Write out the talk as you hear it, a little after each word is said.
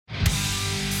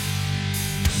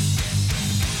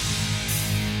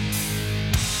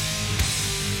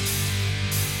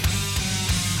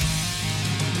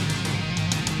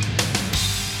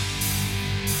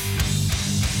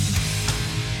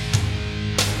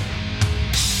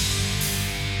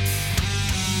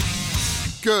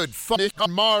Good fucking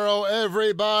tomorrow,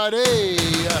 everybody.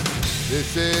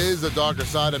 This is The Darker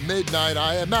Side of Midnight.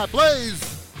 I am Matt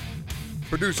Blaze,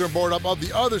 producer and board up of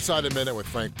The Other Side of Midnight with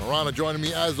Frank Morano. Joining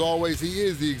me, as always, he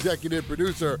is the executive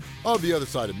producer of The Other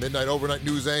Side of Midnight, overnight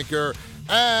news anchor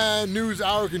and news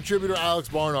hour contributor Alex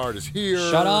Barnard is here.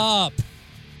 Shut up.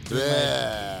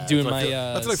 Doing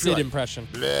my Sid impression.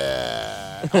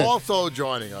 Also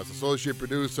joining us, associate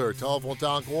producer, telephone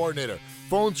talent coordinator,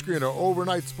 phone screener,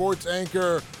 overnight sports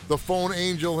anchor, the phone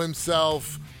angel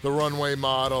himself, the runway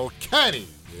model, Kenny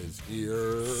is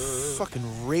here.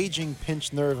 Fucking raging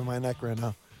pinched nerve in my neck right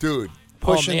now. Dude.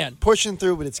 Pushing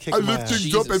through, but it's kicking my ass. I lift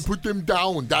things up and put them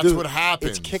down. That's what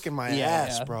happens. It's kicking my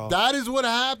ass, bro. That is what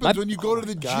happens when you go to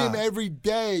the gym every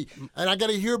day. And I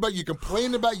got to hear about you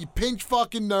complaining about your pinch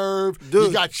fucking nerve. Dude,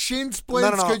 you got shin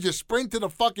splints because you sprint to the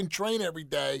fucking train every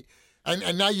day.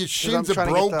 And now your shins are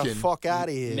broken. To get the fuck out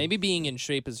of here. Maybe being in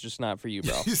shape is just not for you,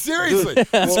 bro. Seriously.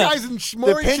 This guy's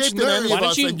more in shape than any of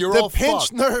us, and you're all fucked. The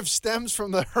pinched nerve stems from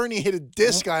the herniated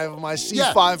disc I have on my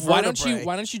C5 vertebrae.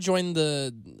 Why don't you join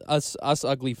the us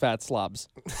ugly fat slobs?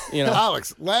 You know,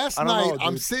 Alex, last night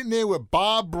I'm sitting there with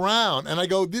Bob Brown, and I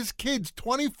go, this kid's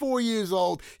 24 years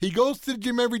old. He goes to the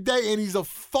gym every day, and he's a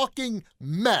fucking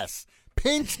mess.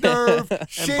 Pinch nerve,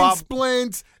 shin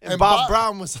splints. And Bob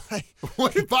Brown was like...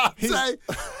 What did Bob say?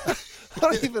 I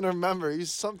don't even remember.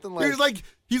 He's something like...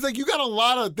 He's like, you got a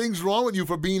lot of things wrong with you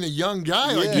for being a young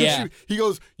guy. Yeah. He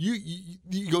goes,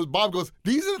 Bob goes,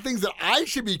 these are the things that I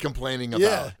should be complaining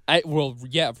about.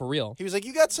 Yeah, for real. He was like,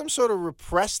 you got some sort of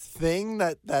repressed thing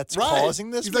that's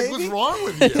causing this, He's baby? like, what's wrong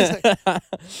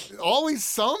with you? Always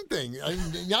something.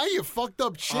 Now you fucked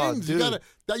up chins.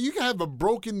 You can have a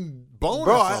broken bone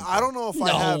or something. I don't know if I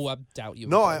have... No, I doubt you.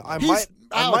 No, I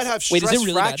might have stress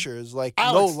really fractures. bad? Like,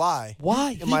 Alex, no lie.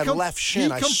 Why? In my left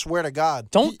shin, I swear to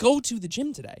God. Don't go to the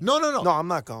gym today. No. No, I'm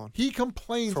not going. He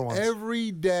complains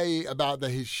every day about that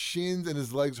his shins and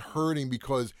his legs hurting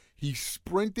because he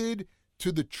sprinted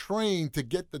to the train to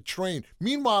get the train.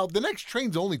 Meanwhile, the next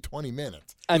train's only 20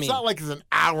 minutes. It's not like it's an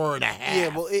hour and a half. Yeah,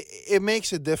 well, it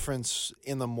makes a difference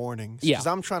in the mornings. Yeah. Because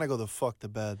I'm trying to go the fuck to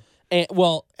bed. And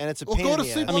it's a pain go in to the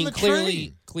sleep ass. on the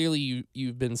train. Clearly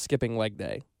you've been skipping leg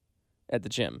day at the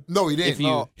gym. No, he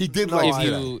didn't. He did legs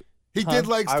today. He did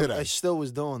legs today. I still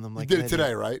was doing them. Like you did it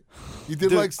today, right? You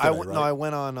did legs today, right? No, I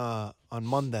went on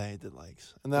Monday. I did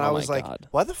legs, and then I was like,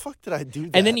 "Why the fuck did I do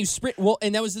that?" And then you sprint. Well,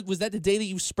 and was that the day that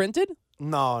you sprinted?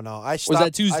 No. I stopped. Was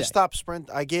that Tuesday? I stopped sprint.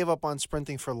 I gave up on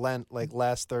sprinting for Lent, like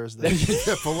last Thursday.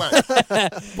 For Lent,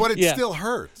 but it still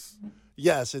hurts.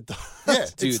 Yes, it does. Yeah,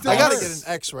 dude, I gotta get an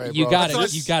X-ray. Bro. You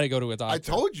gotta go to a doctor. I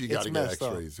told you gotta get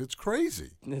X-rays. It's crazy.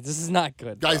 This is not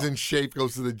good. Guy's in shape,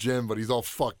 goes to the gym, but he's all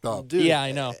fucked up. Dude, yeah,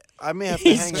 I know. I may have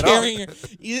to hang it up.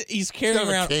 He's carrying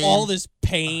around all this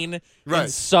pain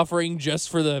and suffering just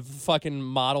for the fucking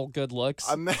model good looks.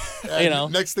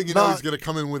 Next thing you know, he's gonna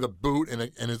come in with a boot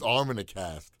and his arm in a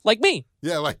cast. Like me.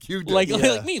 Yeah, like you did.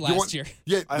 Like me last year.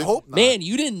 Yeah, I hope not. Man,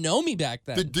 you didn't know me back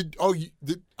then.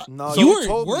 No, you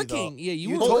weren't working.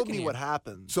 You told me what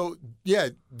happened. So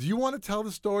do you want to tell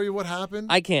the story of what happened?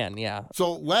 I can, yeah.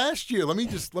 So last year, let me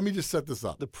just set this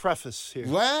up. The preface here.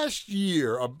 Last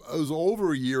year, it was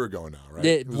over a year ago now, right?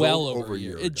 It was over a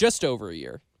year. Just over a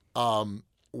year.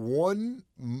 One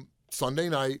Sunday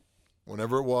night,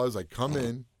 whenever it was, I come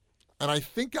in, and I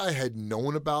think I had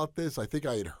known about this. I think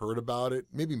I had heard about it.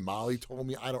 Maybe Molly told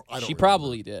me. I don't. She remember.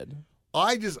 Probably did.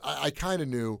 I kind of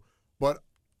knew, but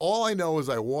all I know is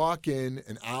I walk in,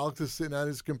 and Alex is sitting at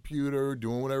his computer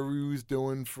doing whatever he was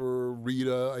doing for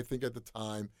Rita, I think at the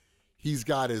time. He's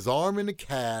got his arm in a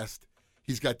cast.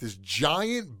 He's got this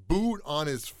giant boot on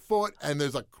his foot, and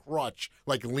there's a crutch,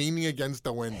 like leaning against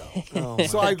the window.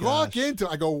 So I walk into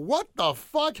it. I go, what the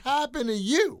fuck happened to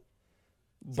you?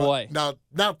 Boy. So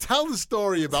now tell the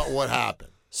story about what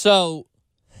happened. So,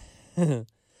 this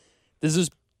is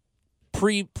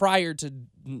prior to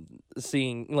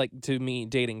to me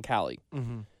dating Callie.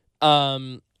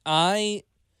 Mm-hmm.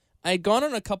 I'd gone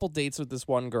on a couple dates with this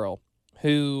one girl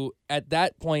who at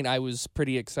that point I was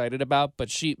pretty excited about, but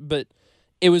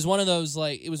it was one of those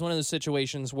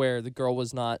situations where the girl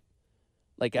was not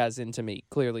like as into me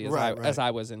clearly as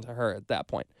I was into her at that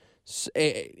point.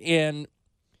 And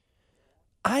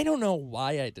I don't know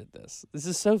why I did this. This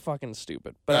is so fucking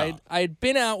stupid. But I'd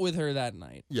been out with her that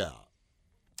night. Yeah.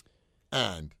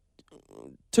 And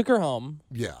took her home.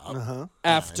 Yeah. Uh-huh.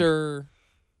 After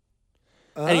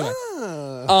anyway.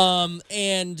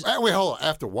 And wait, hold on.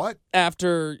 After what?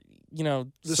 After, the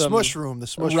smush room.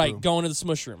 Right, going to the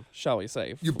smush room, shall we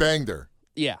say. You banged her.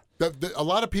 Yeah. A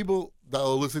lot of people that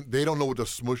listen, they don't know what the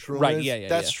smush room is. Right, yeah.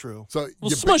 That's true. So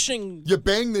smushing. You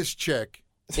bang this chick,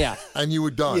 Yeah. And you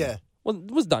were done. Yeah. Well,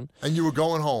 it was done. And you were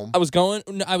going home. I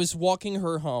was walking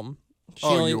her home.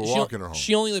 You were walking her home.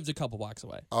 She only lived a couple blocks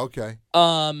away. Okay.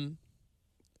 And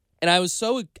I was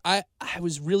I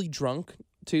was really drunk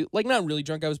too. Like, not really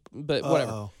drunk. But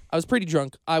whatever. Uh-oh. I was pretty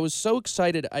drunk. I was so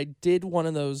excited. I did one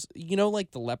of those,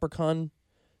 like the leprechaun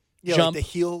jump. Like the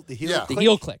heel Yeah. The click?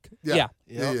 heel click. Yeah.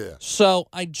 Yep. Yeah. So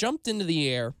I jumped into the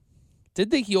air, did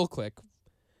the heel click,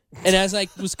 and as I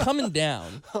was coming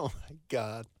down, Oh my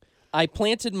God. I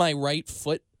planted my right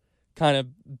foot kind of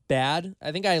bad.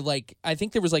 I think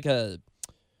there was like a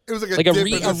It was like a like dip a,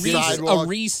 in the sidewalk.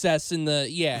 recess in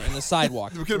the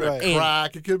sidewalk. It could have been a Right.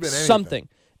 crack. It could have been anything. Something.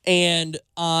 And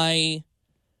I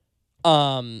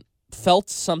felt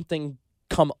something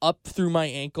come up through my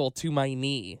ankle to my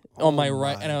knee on my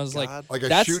right, and I was God. Like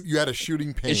that's you had a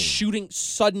shooting pain.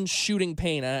 sudden shooting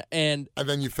pain, and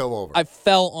then you fell over. I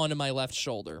fell onto my left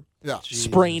shoulder, yeah. Jesus.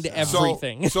 sprained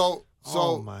everything. So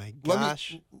Oh my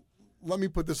gosh. let me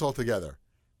put this all together.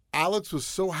 Alex was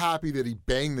so happy that he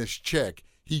banged this chick.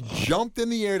 He jumped in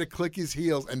the air to click his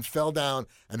heels and fell down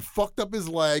and fucked up his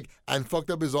leg and fucked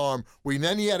up his arm.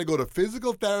 Then he had to go to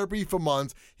physical therapy for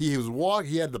months. He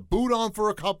had the boot on for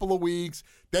a couple of weeks.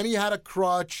 Then he had a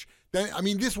crutch.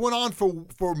 This went on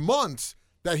for months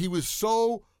that he was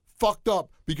so fucked up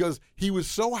because he was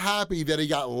so happy that he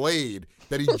got laid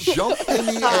that he jumped in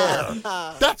the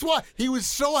air. That's why he was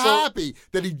so happy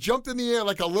that he jumped in the air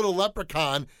like a little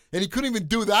leprechaun, and he couldn't even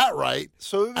do that right.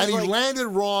 So it was and he like, landed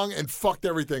wrong and fucked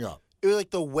everything up. it was like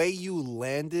the way you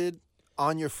landed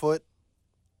on your foot,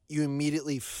 you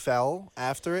immediately fell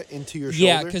after it into your shoulder.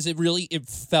 Yeah, because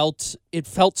it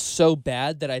felt so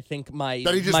bad that I think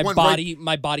That he just my went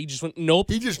body just went nope.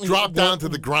 He just dropped down to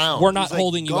the ground. We're It not was like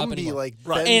holding you up Gumby, anymore. like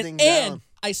Right. bending and down.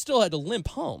 I still had to limp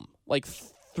home like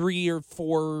 3 or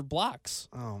 4 blocks.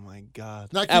 Oh my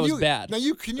God. Now, That was bad. Now,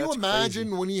 can you That's imagine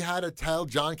crazy. when he had to tell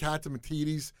John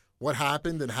Catsimatidis what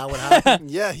happened and how it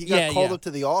happened? Yeah, he got called yeah. up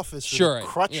to the office Sure, with a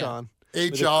crutch yeah. on. HR.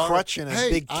 With a crutch and a hey,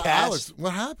 big cast. Alex,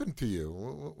 what happened to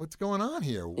you? What's going on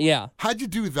here? Yeah. How'd you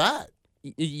do that?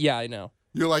 Yeah, I know.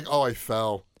 You're like, oh, I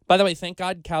fell. By the way, thank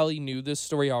God Callie knew this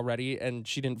story already, and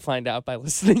she didn't find out by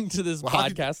listening to this Well,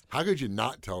 podcast. How could you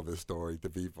not tell this story to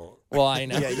people? Well, I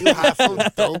know. Yeah, you have So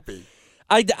to. dopey.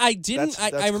 I didn't. That's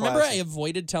I remember classic. I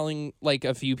avoided telling like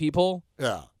a few people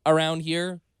Yeah. around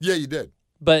here, Yeah, you did.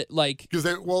 but like, Because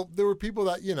there were people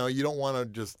that, you don't want to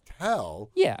just tell.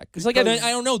 yeah, because like I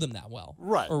don't know them that well,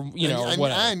 Right. or and,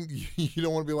 whatever. And you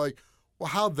don't want to be like, well,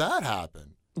 how'd that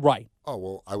happen? Right. Oh,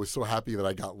 well, I was so happy that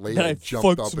I got laid. Then I I jumped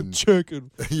fucked up some and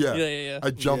chicken. yeah. Yeah.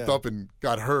 I jumped Yeah. up and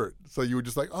got hurt. So you were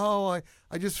just like, oh,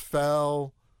 I just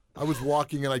fell. I was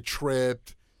walking and I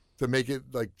tripped to make it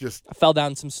like just. I fell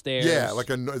down some stairs. Yeah, is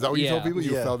that what you told Yeah. people?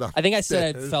 You Yeah. fell down. I think I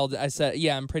said stairs? I said,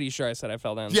 yeah, I'm pretty sure I said I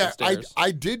fell down Yeah, some stairs.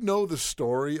 I did know the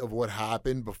story of what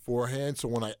happened beforehand. So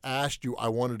when I asked you, I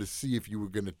wanted to see if you were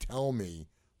going to tell me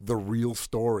the real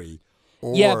story,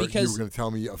 or Yeah, you because- were going to tell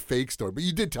me a fake story. But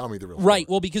you did tell me the real story. Right.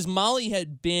 Well, because Molly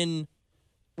had been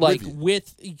like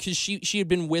With because she had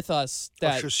been with us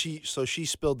that So she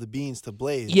spilled the beans to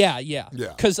Blaze. yeah. Yeah.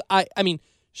 Because I mean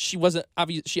she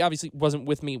obviously wasn't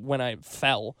with me when I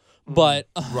fell, but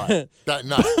Right. That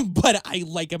night. but I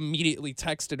like immediately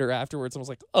texted her afterwards and was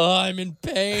like, "Oh, I'm in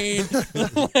pain."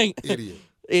 Like,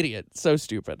 idiot, so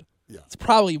stupid. Yeah. It's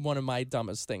probably one of my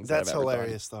dumbest things. That's that I've ever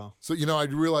hilarious, though. So, I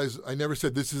realized I never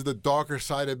said this is the darker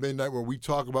side of midnight where we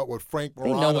talk about what Frank know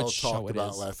Morano what show talked it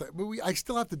about is. last night. But I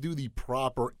still have to do the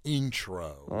proper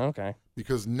intro done. Okay.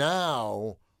 because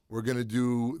now we're going to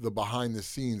do the behind the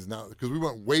scenes now because we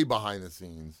went way behind the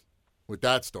scenes with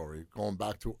that story going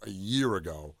back to a year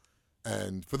ago.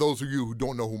 And for those of you who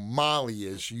don't know who Molly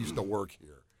is, she used to work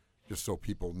here, just so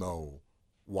people know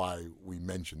why we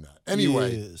mentioned that.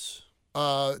 Anyway. Yes.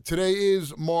 Today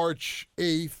is March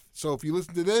 8th, so if you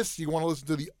listen to this, you want to listen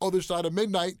to The Other Side of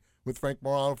Midnight with Frank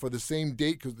Morano for the same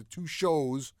date because the two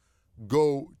shows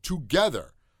go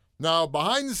together. Now,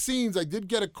 behind the scenes, I did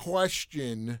get a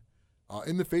question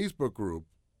in the Facebook group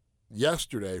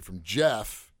yesterday from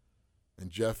Jeff, and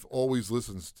Jeff always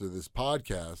listens to this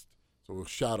podcast, so we'll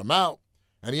shout him out.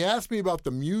 And he asked me about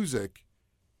the music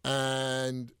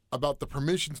and about the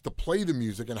permissions to play the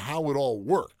music and how it all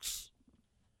works.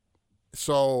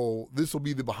 So this will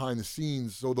be the behind the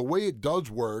scenes. So the way it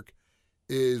does work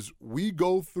is we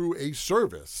go through a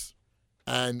service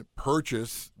and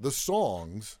purchase the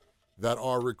songs that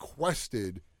are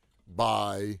requested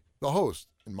by the host.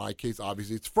 In my case,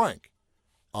 obviously, it's Frank.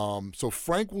 So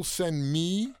Frank will send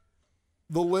me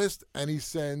the list, and he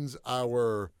sends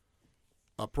our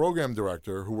program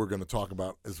director, who we're going to talk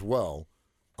about as well,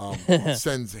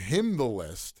 sends him the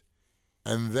list.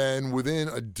 And then within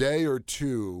a day or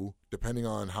two, depending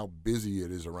on how busy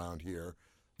it is around here,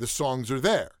 the songs are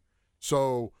there.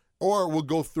 So, or we'll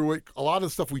go through it. A lot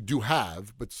of stuff we do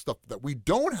have, but stuff that we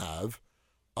don't have,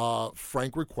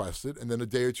 Frank requested, and then a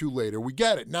day or two later, we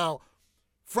get it. Now,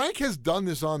 Frank has done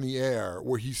this on the air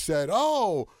where he said,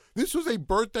 oh, this was a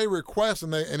birthday request,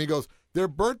 and he goes, their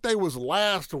birthday was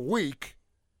last week,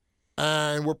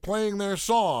 and we're playing their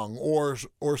song, or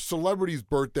celebrity's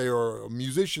birthday or a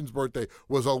musician's birthday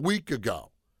was a week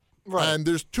ago. Right. And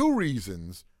there's two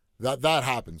reasons that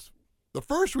happens. The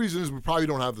first reason is we probably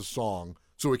don't have the song,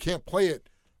 so we can't play it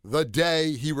the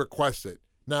day he requests it.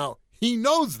 Now, he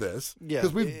knows this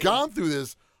because we've gone through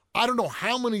this I don't know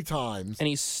how many times. And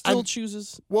he still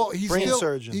chooses? Well, Brain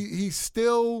surgeon. He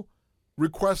still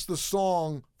requests the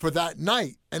song for that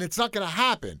night, and it's not going to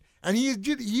happen. And he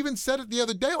even said it the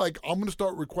other day, like, I'm going to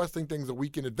start requesting things a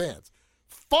week in advance.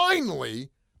 Finally,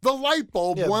 the light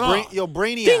bulb went on. Yo,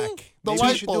 Brainiac. Ding! The Maybe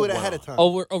light you should do bulb it went ahead on. of time.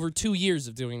 Over 2 years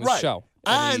of doing this Right. show.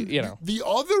 And he, you know. the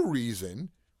other reason,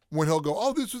 when he'll go,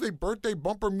 oh, this was a birthday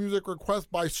bumper music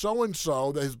request by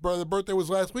so-and-so, that his birthday was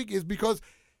last week, is because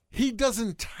he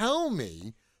doesn't tell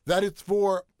me that it's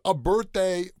for a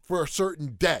birthday for a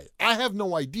certain day. I have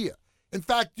no idea. In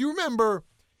fact, do you remember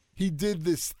he did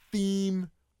this theme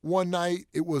one night?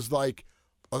 It was like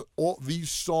all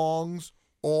these songs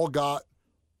all got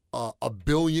 1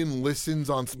 billion listens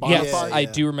on Spotify. Yes, I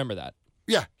do remember that.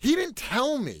 Yeah, he didn't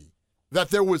tell me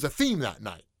that there was a theme that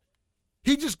night.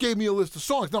 He just gave me a list of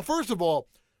songs. Now, first of all,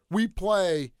 we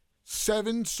play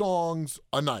 7 songs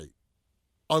a night.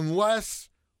 Unless,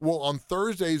 well, on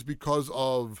Thursdays, because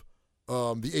of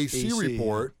the AC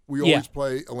report, we always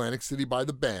play Atlantic City by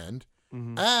the band.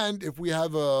 Mm-hmm. And if we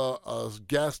have a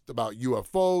guest about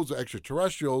UFOs or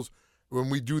extraterrestrials, when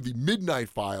we do the Midnight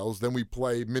Files, then we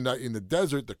play Midnight in the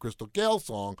Desert, the Crystal Gale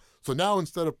song. So now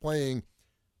instead of playing,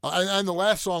 and the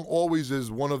last song always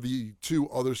is one of the 2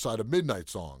 Other Side of Midnight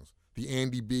songs, the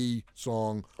Andy B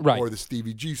song or the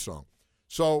Stevie G song.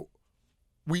 So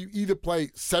we either play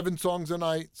 7 songs a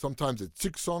night, sometimes it's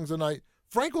 6 songs a night.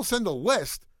 Frank will send a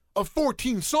list of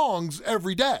 14 songs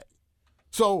every day.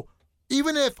 So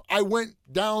even if I went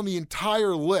down the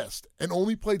entire list and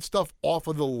only played stuff off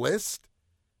of the list,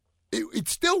 it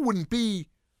still wouldn't be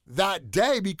that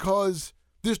day because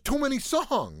there's too many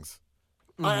songs.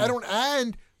 Mm-hmm. I don't,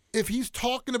 and if he's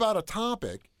talking about a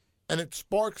topic and it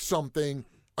sparks something,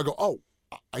 I go, oh,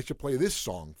 I should play this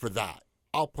song for that.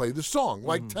 I'll play the song.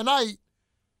 Like tonight,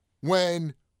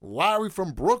 when Larry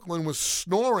from Brooklyn was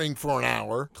snoring for an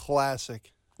hour.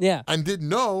 Classic. Yeah. And didn't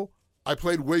know, I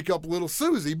played Wake Up Little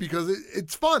Susie because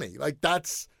it's funny. Like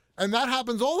and that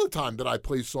happens all the time that I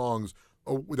play songs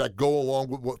that go along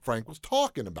with what Frank was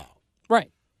talking about.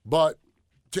 Right. But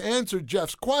to answer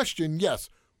Jeff's question, yes,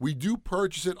 we do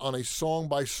purchase it on a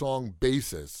song-by-song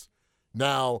basis.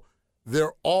 Now,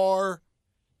 there are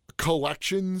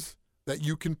collections that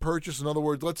you can purchase. In other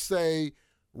words, let's say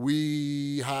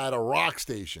we had a rock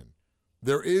station.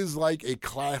 There is like a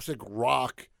classic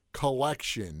rock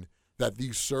collection that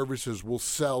these services will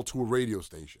sell to a radio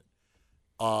station.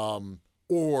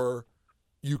 Or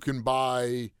you can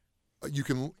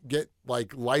get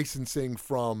like licensing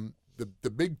from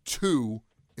the big 2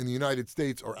 in the United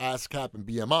States are ASCAP and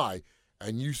BMI,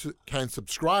 and you can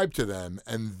subscribe to them,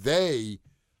 and they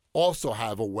also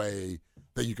have a way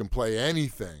that you can play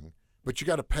anything, but you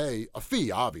got to pay a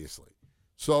fee, obviously.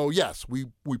 So yes, we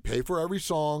pay for every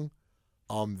song.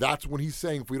 That's when he's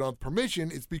saying if we don't have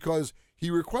permission, it's because he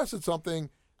requested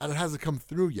something and it hasn't come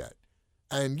through yet.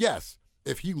 And yes,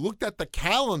 if he looked at the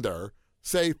calendar,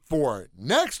 say for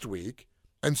next week,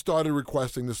 and started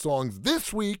requesting the songs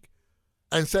this week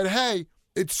and said, hey,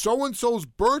 it's so-and-so's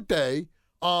birthday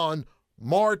on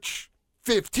March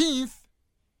 15th.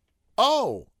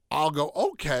 Oh, I'll go,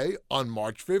 okay, on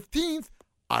March 15th,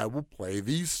 I will play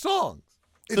these songs.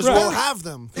 Because we'll have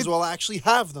them. Because we'll actually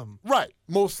have them. Right,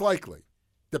 most likely,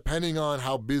 depending on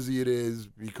how busy it is,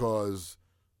 because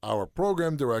our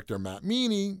program director, Matt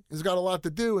Meany, has got a lot to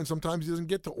do, and sometimes he doesn't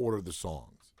get to order the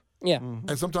songs. Yeah. Mm-hmm.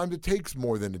 And sometimes it takes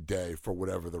more than a day for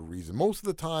whatever the reason. Most of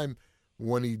the time,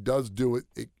 when he does do it,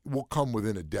 it will come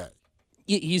within a day.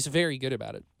 He's very good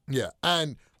about it. Yeah,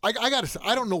 and I got to say,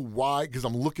 I don't know why, because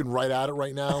I'm looking right at it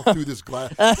right now through this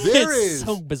glass. It's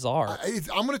so bizarre.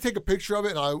 I'm going to take a picture of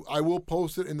it, and I will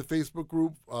post it in the Facebook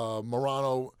group,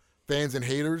 Morano Fans and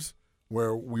Haters,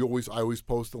 where I always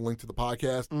post a link to the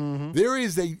podcast. Mm-hmm. There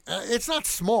is it's not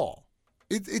small.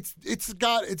 It's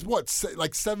what,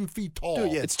 like 7 feet tall.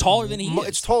 Dude, yeah, it's taller than he is.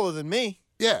 It's taller than me.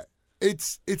 Yeah,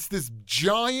 it's this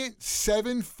giant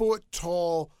 7 foot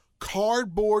tall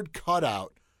cardboard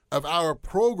cutout of our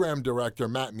program director,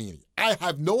 Matt Meany. I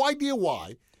have no idea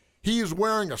why. He is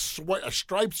wearing a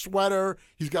striped sweater.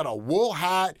 He's got a wool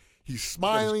hat. He's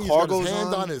smiling. He's got his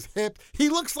hand on his hip. He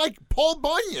looks like Paul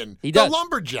Bunyan, the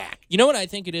lumberjack. You know what I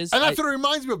think it is? And that's what it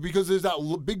reminds me of, because there's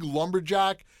that big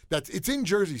lumberjack it's in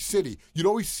Jersey City. You'd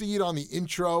always see it on the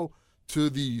intro to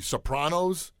The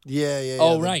Sopranos. Yeah.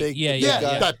 Oh, right.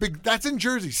 Yeah. That's in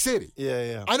Jersey City.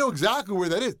 Yeah. I know exactly where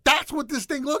that is. That's what this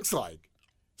thing looks like.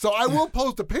 So I will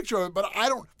post a picture of it, but I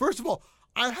don't. First of all,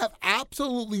 I have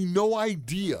absolutely no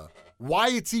idea why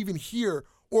it's even here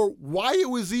or why it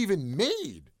was even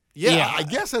made. Yeah. I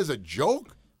guess as a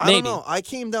joke. I don't know. I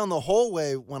came down the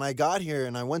hallway when I got here,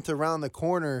 and I went around the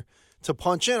corner to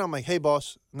punch in. I'm like, hey,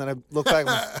 boss. And then I look back and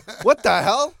I'm like, what the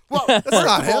hell? Well, that's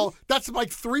not him. That's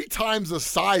like 3 times the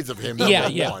size of him, number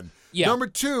one. Yeah. Number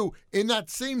 2, in that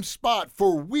same spot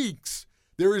for weeks,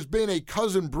 there has been a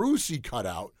Cousin Brucey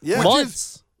cutout. Yeah.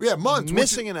 Months. Months.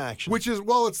 Missing in action. Which is,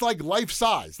 it's like life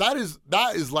size. That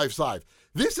is life size.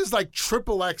 This is like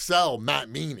triple XL Matt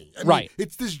Meany. I mean,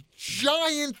 it's this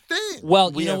giant thing.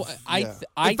 Well, I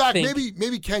in fact, think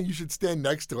maybe Ken, you should stand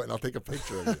next to it and I'll take a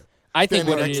picture of you. I think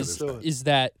what it is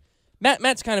that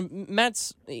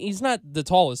Matt's he's not the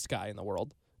tallest guy in the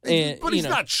world. But he's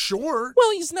not short.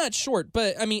 Well, he's not short,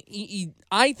 but I mean,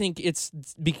 I think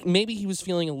maybe he was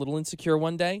feeling a little insecure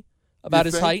one day about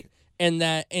his height, and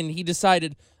he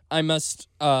decided I must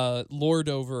lord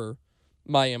over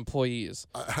my employees.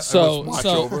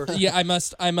 Yeah, I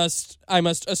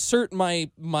must assert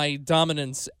my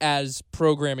dominance as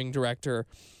programming director.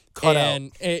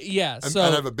 And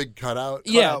have a big cutout.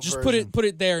 Just put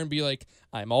it there and be like,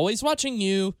 I'm always watching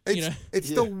you. It's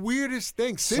the weirdest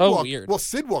thing. Weird. Well,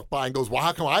 Sid walked by and goes, "Well,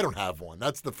 how come I don't have one?"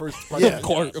 That's the first question.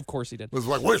 Of course he did. It was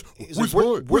like, "Where's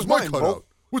my cutout? Bro?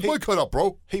 Where's my cutout,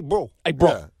 bro?" Hey, bro.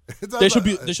 Yeah. There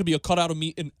should be a cutout of me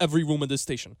in every room of this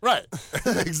station. Right.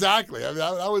 Exactly. I mean,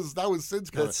 that was Sid's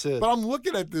cutout. That's it. But I'm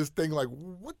looking at this thing like,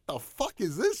 what the fuck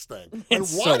is this thing? And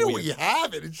It's why so do weird. we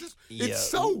have it? It's just it's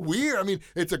so weird. I mean,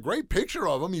 it's a great picture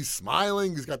of him. He's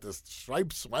smiling. He's got this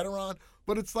striped sweater on.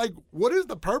 But it's like, what is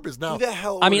the purpose now? Who the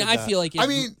hell? I mean, ordered I that? feel like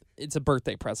it's a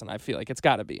birthday present. I feel like it's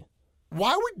got to be.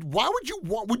 Why would you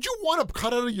want a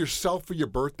cutout of yourself for your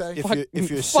birthday? If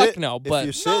you're fuck Sid, no, but if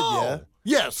you're Sid, No.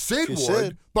 Yeah, Sid would,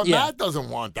 Sid. but Yeah. Matt doesn't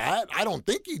want that. I don't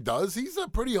think he does. He's a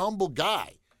pretty humble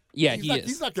guy. Yeah, He's he not, is.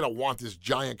 He's not going to want this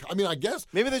giant. I mean, I guess.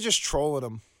 maybe they're just trolling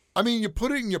him. I mean, you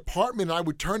put it in your apartment, and I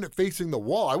would turn it facing the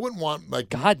wall. I wouldn't want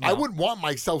God, no. I wouldn't want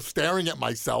myself staring at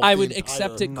myself. I the would entire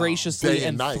accept it day graciously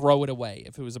and night. throw it away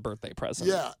if it was a birthday present.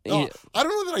 Yeah, no, I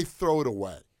don't know that I throw it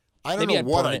away. I don't Maybe know I'd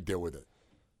what burn I'd it. do with it.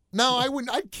 No, I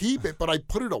wouldn't. I'd keep it, but I'd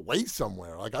put it away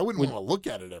somewhere. Like I wouldn't want to look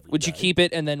at it every day. Would you keep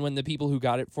it, and then when the people who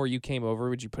got it for you came over,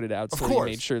 would you put it out Of so course.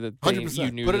 you made sure that you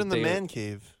 100%. knew Put it that in the they man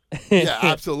cave. Yeah,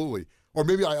 absolutely. Or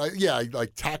maybe I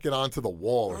like tack it onto the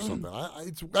wall or something.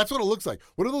 That's what it looks like.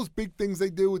 What are those big things they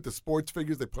do with the sports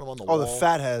figures? They put them on the wall. Oh, the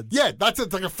fatheads. Yeah,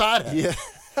 it's like a fathead. Yeah.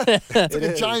 It's like It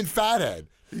a is. giant fathead.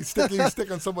 You stick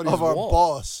on somebody's Of our wall.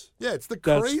 boss. Yeah, it's the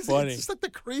That's crazy. funny. It's just like the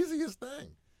craziest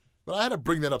thing. But I had to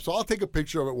bring that up, so I'll take a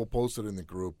picture of it. We'll post it in the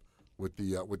group with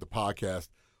the podcast.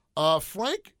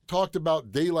 Frank talked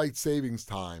about daylight savings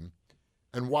time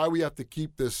and why we have to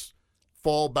keep this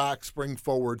fall back, spring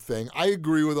forward thing. I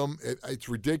agree with him. It's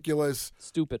ridiculous.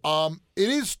 Stupid. It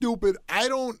is stupid. I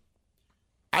don't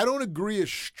agree as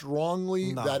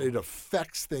strongly No. that it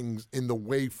affects things in the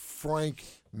way Frank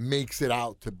makes it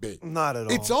out to be. Not at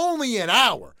all. It's only an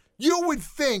hour. You would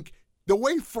think the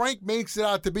way Frank makes it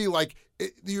out to be, like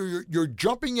you're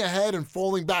jumping ahead and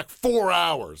falling back 4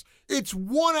 hours. It's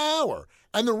 1 hour.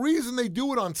 And the reason they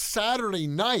do it on Saturday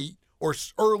night or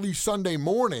early Sunday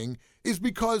morning is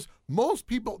because most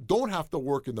people don't have to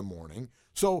work in the morning,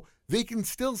 so they can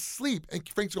still sleep. And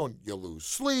Frank's going, you lose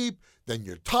sleep, then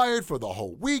you're tired for the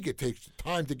whole week. It takes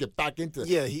time to get back into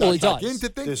he back does. into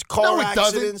things. There's car it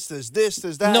doesn't. accidents. There's this.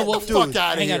 There's that. No, well, Get the fuck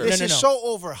out of hang on, here. This no, is no.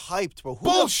 so overhyped, but who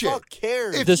Bullshit. the fuck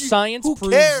cares? If The you- science who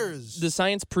proves cares? the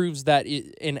science proves that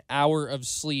an hour of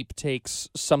sleep takes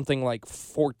something like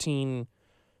 14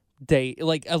 days,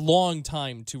 like a long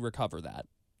time to recover that.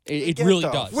 It Get really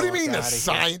the does. What do you mean the outta here.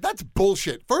 science? That's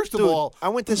bullshit. First of Dude, all, I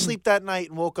went to sleep that night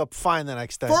and woke up fine the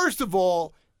next day. First of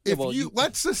all, if well, you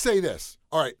let's just say this.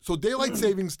 All right, so daylight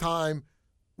savings time,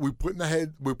 we're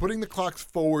putting the clocks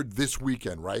forward this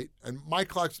weekend, right? And my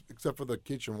clocks, except for the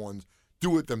kitchen ones,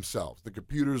 do it themselves. The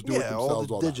computers do it Yeah, all themselves,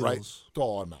 the all that, right? digitals. It's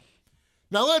all automatic.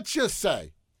 Now let's just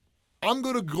say I'm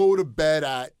gonna go to bed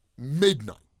at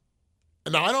midnight.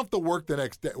 And now I don't have to work the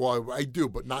next day. Well, I do,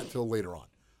 but not till later on.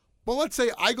 But let's say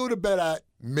I go to bed at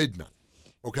midnight,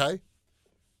 okay?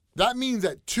 That means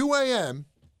at 2 a.m.,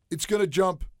 it's going to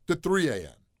jump to 3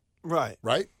 a.m., Right.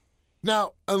 right?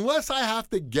 Now, unless I have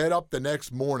to get up the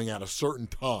next morning at a certain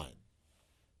time.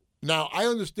 Now, I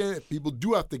understand if people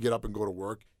do have to get up and go to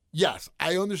work. Yes,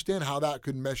 I understand how that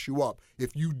could mess you up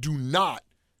if you do not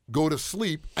go to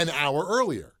sleep an hour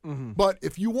earlier. Mm-hmm. But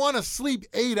if you want to sleep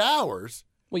 8 hours,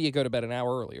 Well, you go to bed an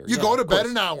hour earlier. you Yeah, go to of bed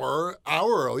course. an hour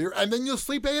earlier, and then you'll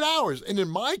sleep 8 hours. And in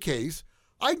my case,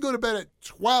 I'd go to bed at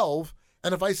 12,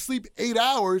 and if I sleep 8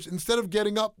 hours, instead of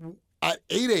getting up at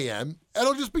 8 a.m.,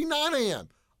 it'll just be 9 a.m.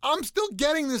 I'm still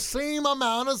getting the same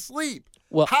amount of sleep.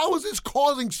 Well- How is this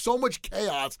causing so much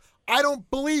chaos? I don't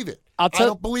believe it. I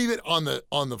don't believe it in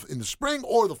the spring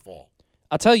or the fall.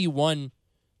 I'll tell you one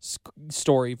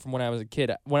story from when I was a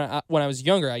kid. When I was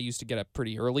younger, I used to get up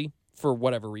pretty early for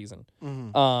whatever reason.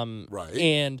 Mm-hmm. Right.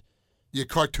 And Your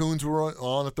cartoons were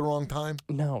on at the wrong time?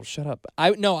 no, shut up. I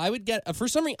would get for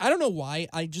some reason. I don't know why.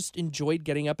 I just enjoyed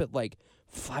getting up at like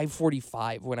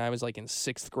 5:45 when I was like in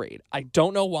 6th grade. I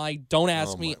don't know why. Don't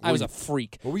ask me. I was a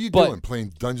freak. What were you But- doing?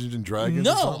 Playing Dungeons and Dragons?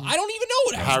 No, or something? I don't even know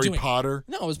what I was Harry doing. Potter?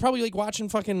 No, I was probably like watching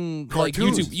fucking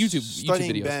Cartoons. like YouTube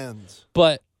Studying videos. bands.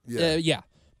 But Yeah. yeah.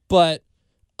 But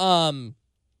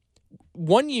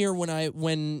one year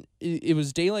when it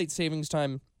was daylight savings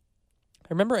time, I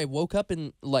remember I woke up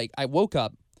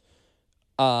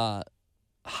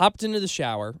hopped into the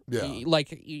shower, Yeah.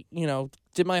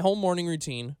 did my whole morning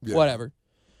routine, Yeah. whatever.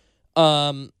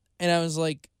 And I was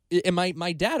like, and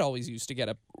my dad always used to get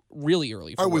up really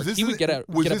early. For All right, was work. this He would get up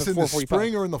was get this up in at the 4:45.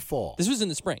 spring or in the fall? This was in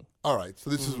the spring. All right, so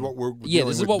this is what we're Yeah,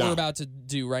 this is what now. we're about to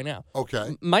do right now.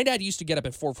 Okay. My dad used to get up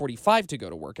at 4:45 to go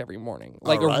to work every morning,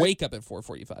 or right. wake up at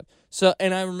 4:45. So,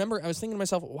 and I remember I was thinking to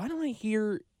myself, why don't I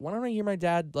hear my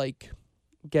dad like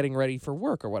getting ready for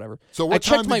work or whatever? So I what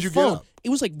checked time my did you phone. get up? It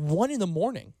was like 1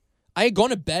 a.m. I had gone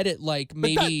to bed at like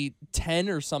maybe 10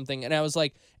 or something, and I was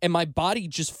like, and my body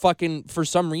just fucking for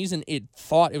some reason it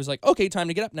thought it was like, okay, time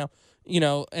to get up now,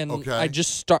 and Okay. I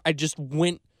just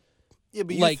went. Yeah,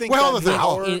 but you Like- think Well, that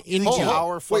hold on. hour, In- you think hold the on.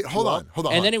 hour Wait, fucked hold you on. up? Hold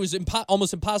on. And then it was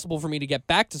almost impossible for me to get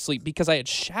back to sleep because I had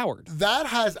showered. That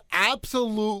has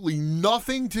absolutely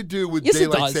nothing to do with Yes, it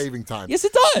daylight does. saving time. Yes,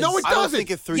 it does. No, it I don't doesn't. think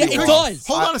it threw Yeah, you it off. does.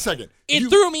 Hold on a second. It You-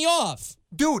 threw me off.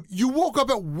 Dude, you woke up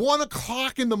at 1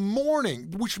 o'clock in the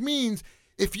morning, which means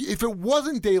if it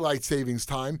wasn't daylight savings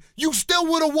time, you still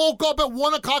would have woke up at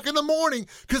 1 o'clock in the morning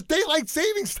because daylight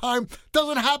savings time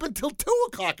doesn't happen till 2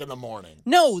 o'clock in the morning.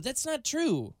 No, that's not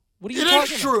true. What are you It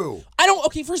talking is about? true. I don't.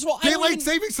 Okay, first of all, I don't Daylight even,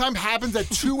 savings time happens at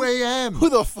 2 a.m. Who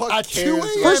the fuck At cares? 2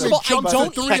 a.m. First of it all, I jumps to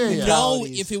don't 3 even a.m. know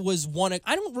Technicalities. if it was 1.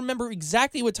 I don't remember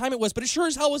exactly what time it was, but it sure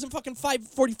as hell wasn't fucking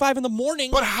 5:45 in the morning.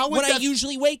 But how would when I that-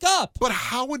 usually wake up? But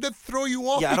how would that throw you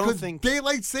off? Yeah, I don't because think-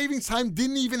 daylight savings time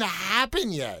didn't even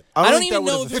happen yet. I don't think even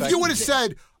that know would've if If you would affected have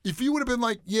me. said, if you would have been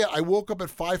like, yeah, I woke up at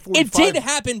 5:45. It did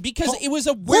happen because it was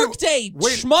a wait a- work day,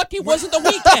 wait- schmuck. It wait- wasn't the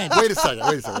weekend. Wait a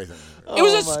second. It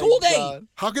was a Oh my school day. God.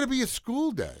 How could it be a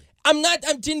school day? I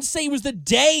didn't say it was the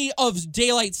day of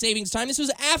daylight savings time. This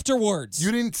was afterwards.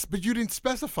 You didn't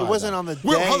specify. It wasn't that. on the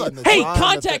Wait, day hold on. and the Hey, time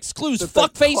context clues, that the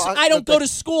fuckface. clock- I don't that go the- to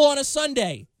school on a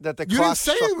Sunday. That the You clock didn't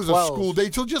say struck it was 12. a school day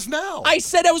till just now. I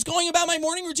said I was going about my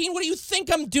morning routine. What do you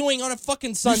think I'm doing on a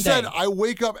fucking Sunday? You said I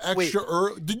wake up extra Wait.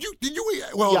 early. Did you?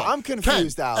 Well, Yeah, hold on. I'm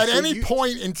confused, Ken, Al. At So any you-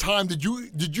 point in time, did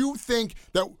you think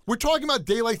that we're talking about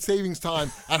daylight savings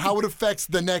time and how it affects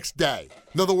the next day?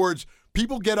 In other words,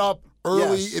 people get up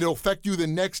early, Yes. it'll affect you the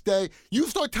next day. You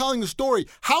start telling the story.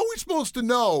 How are we supposed to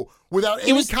know without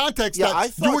any was- context Yeah, I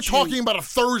that you were thought you- talking about a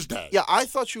Thursday? Yeah, I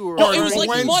thought you were. No, Or it was a like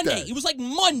Wednesday. Monday. It was like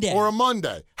Monday. Or a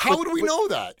Monday. How But- do we but- know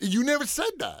that? You never said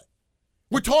that.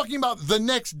 We're talking about the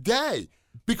next day.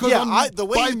 Because Yeah, on, the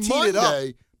way by you teed it up-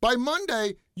 Monday, by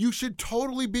Monday, you should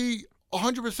totally be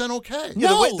 100% okay. Yeah,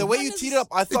 No, the way when you is- teed it up,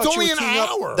 I thought It's you only were an teeing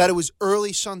hour. up that it was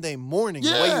early Sunday morning.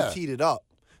 The way Yeah. you teed it up,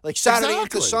 like Saturday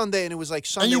Exactly. into Sunday, and it was like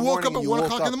Sunday And you woke morning up at and you 1 woke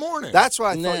o'clock up. in the morning. That's what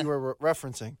I Nah. thought you were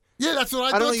referencing. Yeah, that's what I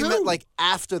I thought don't know you too. meant like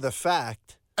after the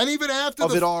fact and even after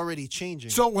of the it already changing.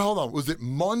 So hold on, was it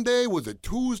Monday? Was it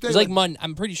Tuesday? It was like Monday.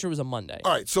 I'm pretty sure it was a Monday.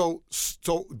 All right, so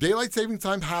daylight saving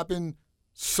time happened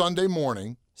Sunday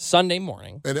morning, Sunday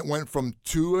morning. and it went from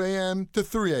 2 a.m. to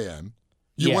 3 a.m.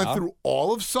 You went Yeah. through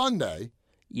all of Sunday.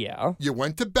 Yeah. You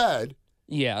went to bed,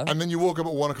 Yeah. and then you woke up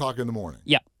at 1 o'clock in the morning.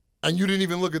 Yeah. And you didn't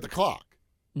even look at the clock.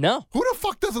 No. Who the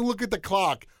fuck doesn't look at the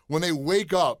clock when they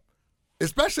wake up,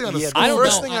 especially on a yeah, school I the don't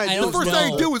first know. thing I I do don't is know. look The first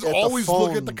thing I do is at the always look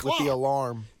at phone the with clock. the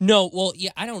alarm. No. Well,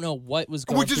 yeah. I don't know what was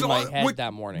going through my head which-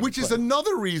 that morning. Which is but-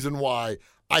 another reason why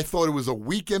I thought it was a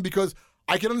weekend, because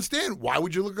I can understand why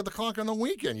would you look at the clock on the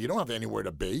weekend? You don't have anywhere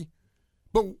to be.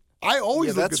 But I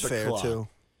always Yeah, look that's at the fair clock. too.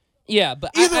 Yeah,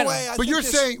 but Either I don't- way, I But think you're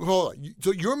this- saying, hold on,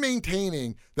 so you're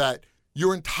maintaining that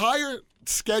your entire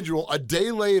schedule a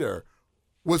day later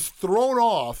was thrown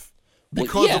off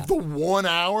because of the 1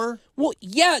 hour? Well,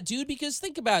 yeah, dude, because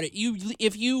think about it.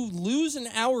 If you lose an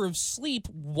hour of sleep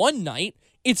one night,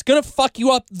 it's going to fuck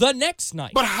you up the next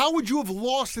night. But how would you have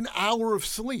lost an hour of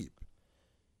sleep?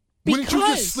 Wouldn't you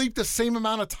just sleep the same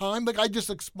amount of time like I just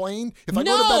explained? If I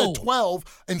go to bed at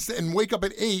 12 and wake up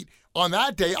at 8, on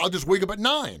that day, I'll just wake up at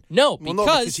 9. No,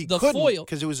 because he the couldn't, foil.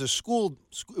 because it was a school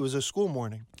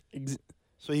morning.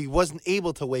 So he wasn't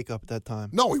able to wake up at that time.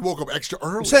 No, he woke up extra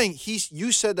early. I'm saying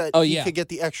you said that he could get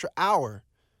the extra hour,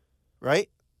 right?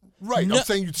 Right. No. I'm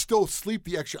saying you'd still sleep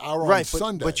the extra hour on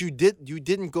Sunday. But you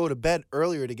didn't go to bed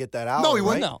earlier to get that hour. No, he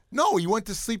went. Right? No, he went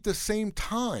to sleep the same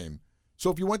time. So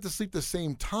if you went to sleep the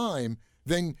same time,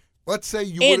 then let's say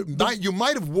you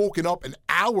might have woken up an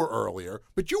hour earlier,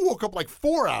 but you woke up like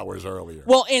 4 hours earlier.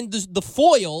 Well, and the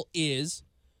foil is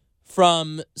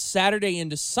from Saturday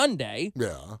into Sunday.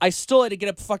 Yeah. I still had to get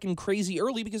up fucking crazy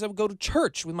early because I would go to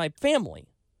church with my family.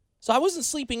 So I wasn't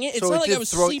sleeping in. It's not like I was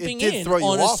sleeping in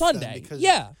on a Sunday.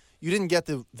 Yeah. You didn't get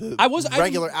the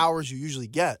regular hours you usually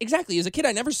get. Exactly. As a kid,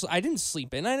 I didn't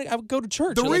sleep in. I would go to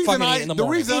church. The reason I don't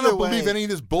Either believe any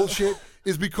of this bullshit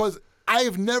is because I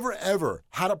have never ever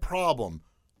had a problem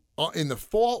in the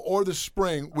fall or the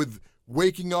spring with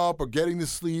waking up or getting to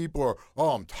sleep or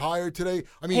I'm tired today.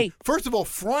 I mean, first of all,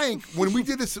 Frank, when we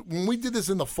did this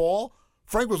in the fall,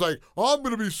 Frank was like, I'm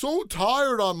going to be so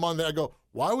tired on Monday. I go,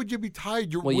 why would you be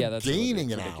tired? That's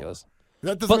gaining an ridiculous. hour.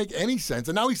 That doesn't make any sense.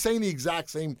 And now he's saying the exact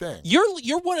same thing.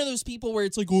 You're one of those people where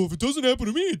it's like, if it doesn't happen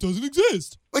to me, it doesn't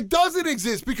exist. It doesn't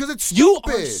exist because it's You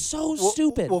stupid. are so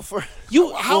stupid.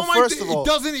 It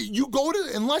doesn't. You go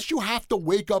to unless you have to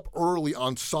wake up early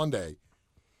on Sunday.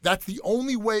 That's the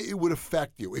only way it would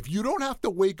affect you. If you don't have to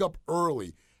wake up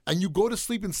early and you go to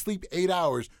sleep and sleep 8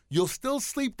 hours, you'll still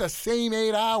sleep the same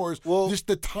 8 hours. Well, just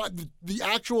the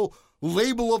actual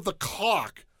label of the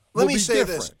clock. Let me say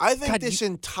different. this. I think this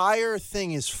entire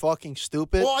thing is fucking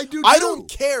stupid. Well, I do too. I don't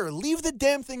care. Leave the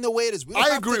damn thing the way it is. We don't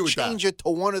have agree to with change it to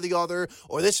one or the other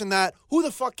or this and that. Who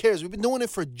the fuck cares? We've been doing it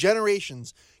for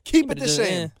generations. Keep it the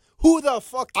same. Who the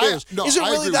fuck cares? Is it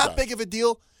really that big of a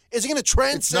deal? Is it going to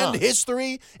transcend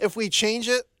history if we change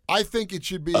it? I think it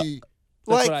should be...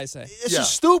 That's what I say. It's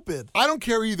just stupid. I don't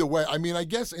care either way. I mean, I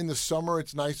guess in the summer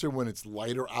it's nicer when it's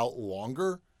lighter out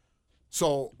longer.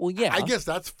 So, I guess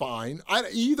that's fine.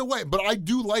 Either way, but I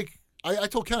do like. I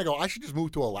told Ken, I should just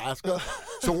move to Alaska,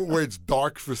 so where it's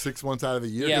dark for 6 months out of the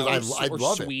year. Yeah, I'd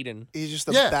love Sweden. He's just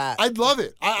a bat. I'd love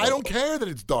it. I don't care that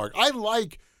it's dark. I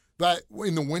like that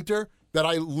in the winter that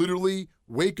I literally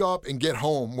wake up and get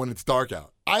home when it's dark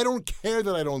out. I don't care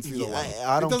that I don't see the light.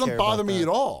 I don't it doesn't care bother about me that. at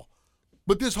all.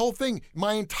 But this whole thing,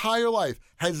 my entire life,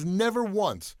 has never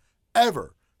once,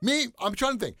 ever, I'm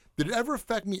trying to think, did it ever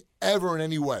affect me ever in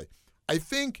any way? I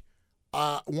think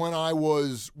when I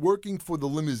was working for the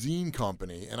limousine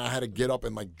company and I had to get up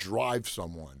and drive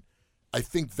someone, I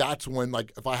think that's when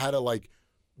if I had to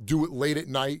do it late at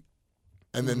night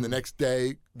and then the next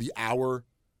day the hour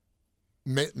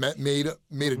made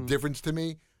a difference to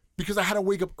me because I had to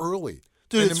wake up early.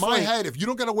 Dude, and in my head, if you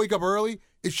don't got to wake up early,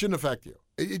 it shouldn't affect you.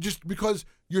 It just because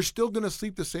you're still going to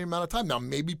sleep the same amount of time. Now,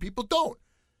 maybe people don't.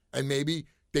 And maybe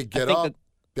they get up,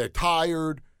 they're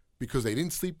tired because they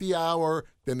didn't sleep the hour,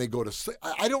 then they go to sleep.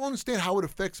 I don't understand how it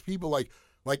affects people like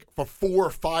for 4 or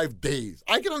 5 days.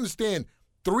 I can understand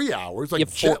 3 hours,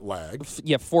 jet lag.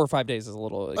 4 or 5 days is a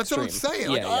little That's extreme. what I'm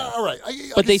saying. Yeah. All right.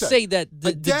 But they say that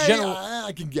the day, general...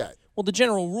 I can get. Well, the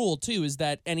general rule, too, is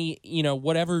that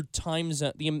whatever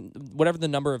whatever the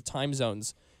number of time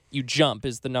zones you jump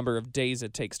is the number of days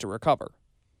it takes to recover.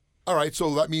 All right,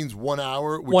 so that means 1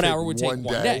 hour would take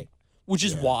one day. Which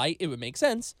is why it would make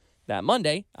sense that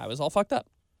Monday I was all fucked up.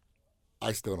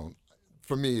 I still don't.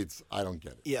 For me, I don't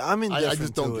get it. Yeah, I'm indifferent I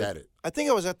just don't get it. I think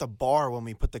I was at the bar when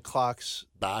we put the clocks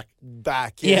back.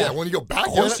 Yeah, when you go back.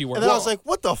 Of course you were. And then I was like,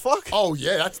 what the fuck? Oh,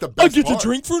 yeah, that's the best I get part. to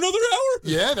drink for another hour?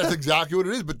 Yeah, that's exactly what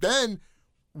it is. But then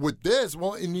with this,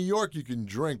 well, in New York you can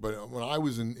drink, but when I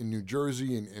was in New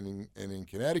Jersey and in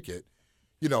Connecticut,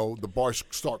 the bars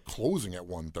start closing at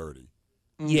 1:30.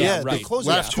 Yeah, right. They close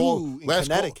at 2 in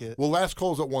Connecticut. Last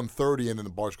call's at 1:30, and then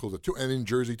the bars close at 2, and in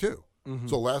Jersey too. Mm-hmm.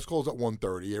 So last call's at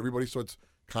 1:30. Everybody starts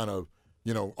kind of,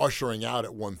 ushering out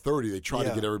at 1:30. They try to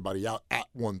get everybody out at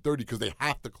 1:30 because they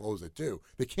have to close at 2.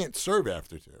 They can't serve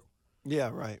after 2.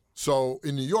 Yeah, right. So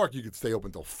in New York, you could stay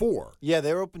open till 4. Yeah,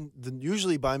 they're open.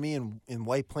 Usually by me in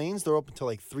White Plains, they're open till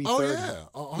 3:30.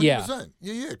 Oh yeah, 100%.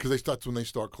 Yeah, because that's when they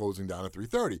start closing down at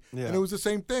 3:30. Yeah. And it was the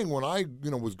same thing when I,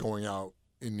 was going out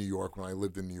in New York when I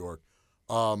lived in New York.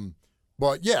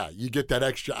 But yeah, you get that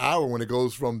extra hour when it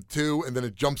goes from 2 and then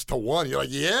it jumps to 1. You're like,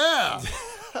 yeah,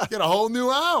 Get a whole new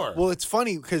hour. Well, it's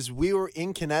funny because we were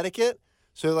in Connecticut,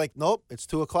 so they're like, nope, it's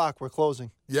 2:00. We're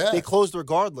closing. Yeah. They closed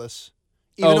regardless.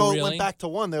 Even though it really? went back to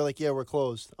 1, they're like, yeah, we're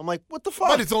closed. I'm like, what the fuck?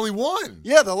 But it's only 1.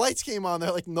 Yeah, the lights came on.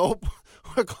 They're like, nope,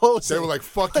 we're closing. They were like,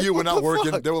 fuck you, we're not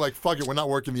working. They were like, fuck it, we're not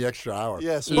working the extra hour.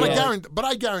 Yeah, so But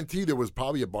I guarantee there was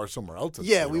probably a bar somewhere else.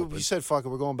 Yeah, we said, fuck it,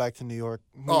 we're going back to New York.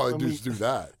 Just do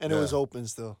that. And it was open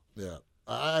still. Yeah,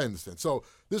 I understand. So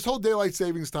this whole daylight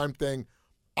savings time thing,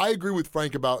 I agree with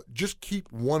Frank about just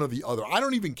keep one or the other. I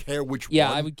don't even care which one. Yeah,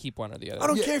 I would keep one or the other. I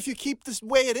don't care if you keep this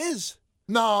way it is.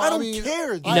 No, I don't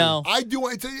care. No. I do.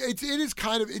 It is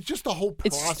kind of. It's just the whole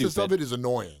process of it is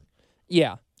annoying.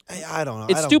 Yeah. I don't know.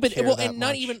 It's I don't stupid. care Well, that and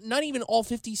not much. even all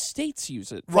 50 states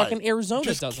use it. Right. Fucking Arizona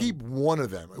just doesn't. keep one of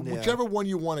them, Yeah. whichever one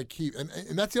you want to keep. And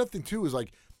that's the other thing too is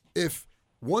like if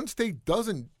one state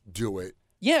doesn't do it,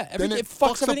 Yeah, then it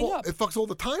fucks everything up. It fucks all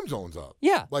the time zones up.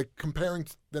 Yeah. Like comparing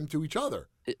them to each other.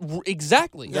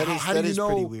 Exactly. That is- how do you know,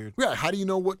 pretty weird. Yeah, how do you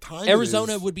know what time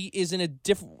Arizona it is? is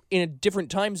in a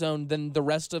different time zone than the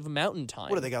rest of Mountain Time.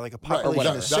 What do they got, like a Right, population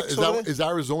whatever. of 6 over there? is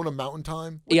Arizona Mountain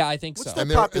Time? Yeah, I think What's so. the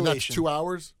And that's population? 2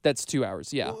 hours? That's 2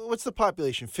 hours. Yeah. What's the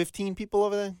population? 15 people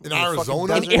over there? In the fucking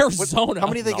Arizona? desert? In Arizona? How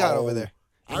many they got over No. there?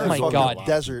 Oh my Arizona's God. a lot of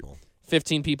Desert. people.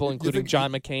 15 people, including think-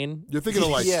 John McCain. You're thinking of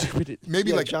like Yeah. maybe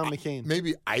Yeah, like John McCain.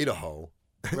 maybe Idaho.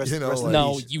 Rest- you know, rest in like,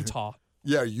 No, peace. Utah.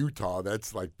 yeah, Utah.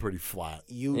 That's like pretty flat.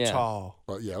 Utah.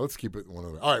 But yeah, let's keep it one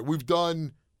of them. All right, we've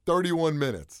done 31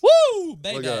 minutes. Woo,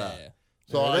 baby. Look at that.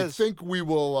 So There it I is. think we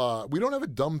will. We don't have a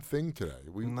dumb thing today.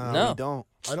 No. We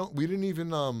don't. We didn't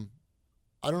even.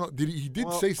 I don't know. He did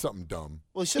Well- say something dumb.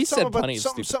 Well, He said plenty of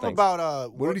stupid something things.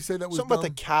 about What did he say that was something about the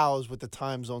dumb? cows with the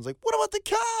time zones. Like, what about the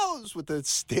cows with the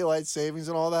daylight savings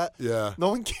and all that? Yeah. No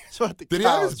one cares about the Did he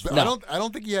cows. have his? No. I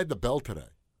don't think he had the bell today.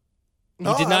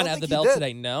 No, He did I not don't have think the he bell did.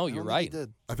 today. No, I you're don't right. think he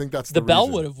did. I think that's The bell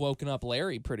reason. would have woken up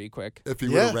Larry pretty quick. If he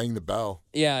would Yeah. have rang the bell.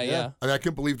 Yeah. I mean, I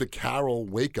can't believe the Carol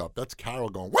wake up. That's Carol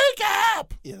going, wake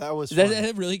up! Yeah, that was Is funny.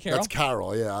 that really, Carol? That's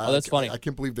Carol, yeah. Oh, that's funny. I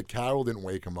can't believe the Carol didn't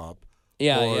wake him up.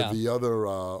 Yeah, or yeah. the other,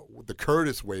 the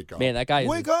Curtis wake up. Man, that guy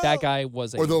Wake up!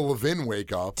 was or a the Levin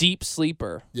wake up. deep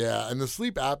sleeper. Yeah, and the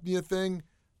sleep apnea thing,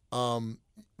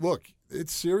 look,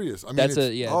 it's serious. I mean, That's it's,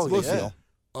 a yeah. Oh, It's a big yeah.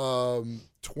 deal.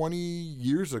 20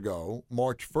 years ago,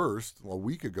 March 1st, a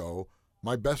week ago,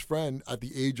 my best friend at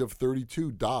the age of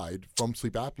 32 died from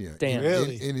sleep apnea Damn.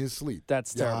 Really? in his sleep.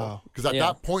 That's terrible. Wow. Because at Yeah.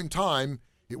 that point in time,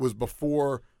 it was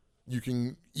before you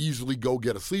can easily go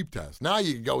get a sleep test. Now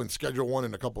you can go and schedule one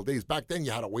in a couple of days. Back then,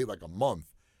 you had to wait like a month.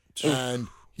 And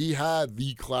he had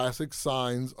the classic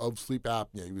signs of sleep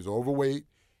apnea. He was overweight.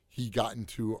 He got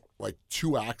into like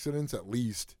 2 accidents at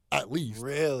least,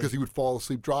 Really? because he would fall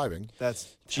asleep driving.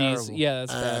 That's Jeez, terrible. yeah,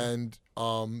 that's bad.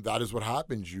 And that is what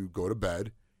happens. You go to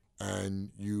bed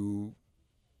and you,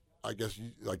 I guess,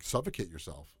 you like suffocate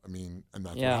yourself. I mean, and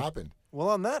that's Yeah. what happened. Well,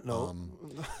 on that note,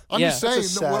 I'm Yeah. just That's a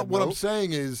saying, sad what I'm note.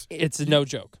 saying is, It's no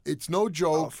joke. it's no oh,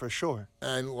 joke. for sure.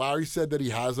 And Larry said that he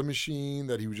has a machine,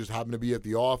 that he was just happened to be at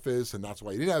the office, and that's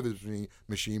why he didn't have his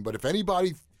machine. But if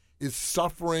anybody is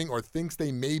suffering or thinks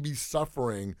they may be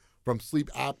suffering from sleep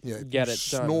apnea, if Get you it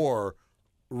done. snore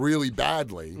really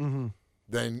badly, Mm-hmm.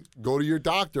 then go to your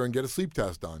doctor and get a sleep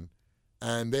test done.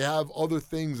 And they have other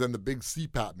things than the big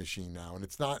CPAP machine now, and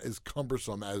it's not as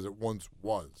cumbersome as it once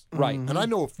was. Right. And I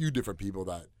know a few different people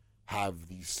that have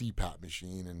the CPAP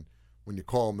machine, and when you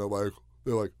call them,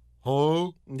 they're like, huh?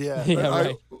 Yeah. Yeah, I-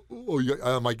 right.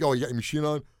 I'm like, oh, you got your machine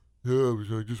on?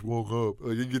 Yeah, I just woke up.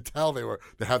 Like, you could tell they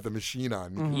have the machine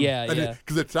on. Yeah, yeah.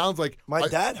 Because it sounds like My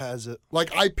dad has it.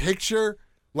 like I picture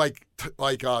like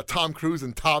Tom Cruise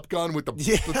in Top Gun with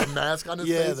the mask on his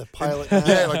face. Yeah, the pilot Yeah,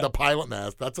 mask. like the pilot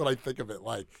mask. That's what I think of it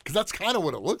like. Because that's kind of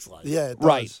what it looks like. Yeah, it does.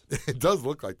 Right. It does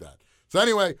look like that. So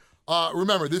anyway,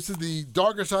 remember, this is the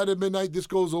darker side of midnight. This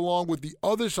goes along with the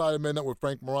other side of midnight with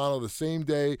Frank Morano the same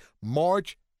day,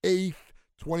 March 8th,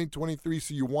 2023.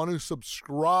 So you want to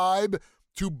subscribe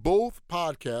to both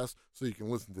podcasts so you can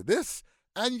listen to this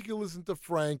and you can listen to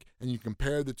Frank and you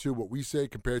compare the two, what we say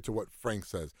compared to what Frank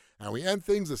says. And we end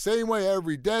things the same way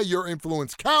every day. Your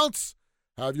influence counts.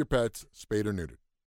 Have your pets spayed or neutered.